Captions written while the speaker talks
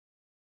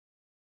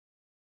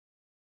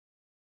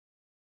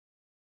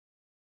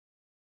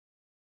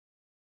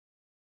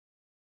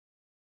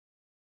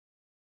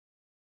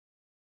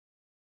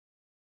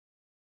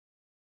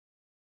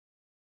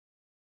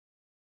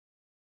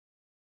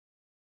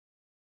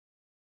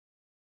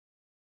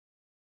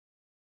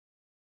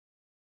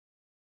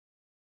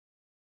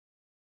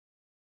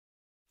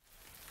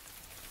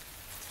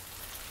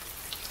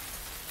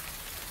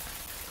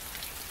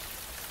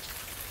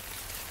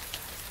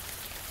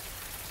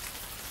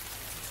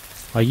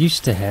I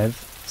used to have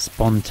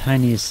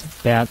spontaneous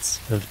bouts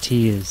of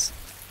tears.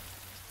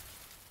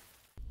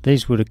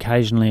 These would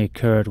occasionally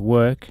occur at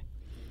work,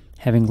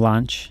 having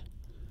lunch,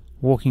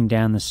 walking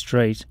down the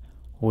street,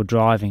 or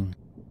driving.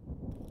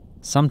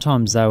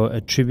 Sometimes they were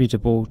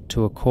attributable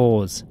to a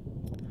cause,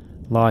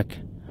 like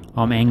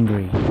I'm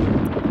angry,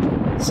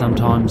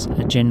 sometimes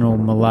a general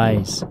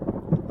malaise,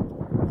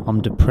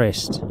 I'm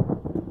depressed,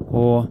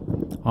 or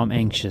I'm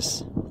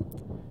anxious,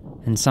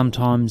 and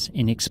sometimes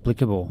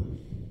inexplicable.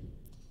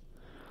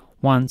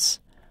 Once,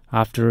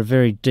 after a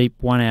very deep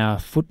 1-hour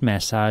foot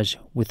massage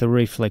with a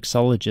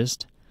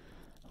reflexologist,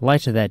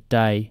 later that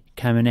day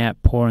came an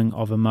outpouring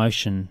of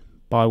emotion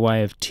by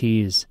way of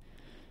tears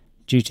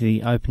due to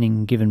the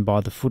opening given by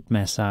the foot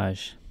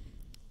massage.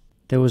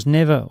 There was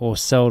never or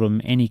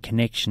seldom any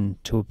connection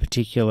to a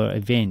particular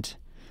event.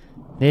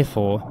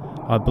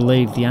 Therefore, I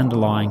believe the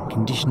underlying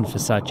condition for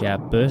such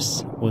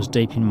outbursts was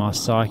deep in my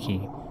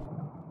psyche.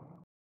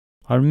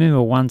 I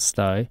remember once,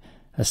 though,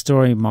 a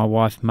story my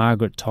wife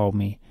Margaret told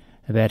me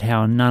about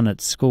how a nun at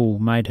school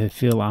made her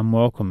feel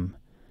unwelcome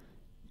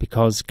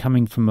because,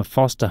 coming from a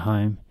foster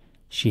home,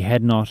 she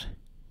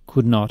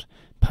could not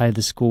pay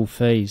the school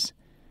fees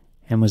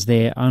and was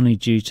there only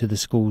due to the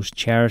school's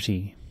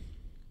charity.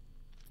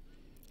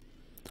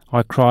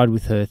 I cried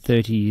with her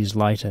 30 years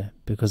later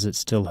because it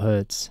still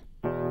hurts.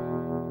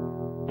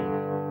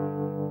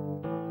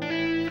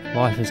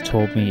 Life has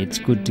taught me it's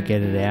good to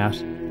get it out,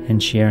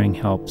 and sharing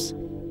helps.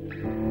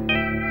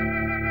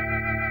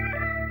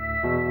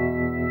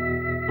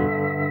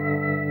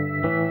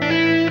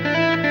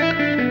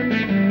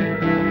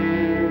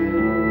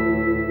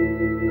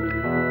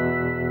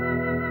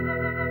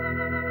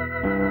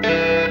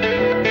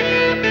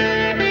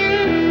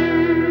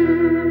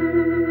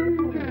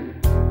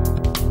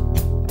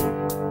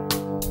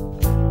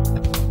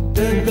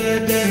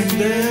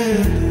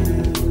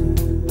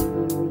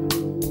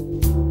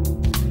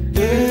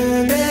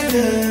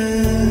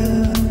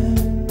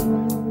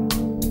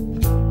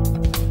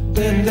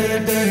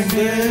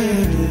 Yeah.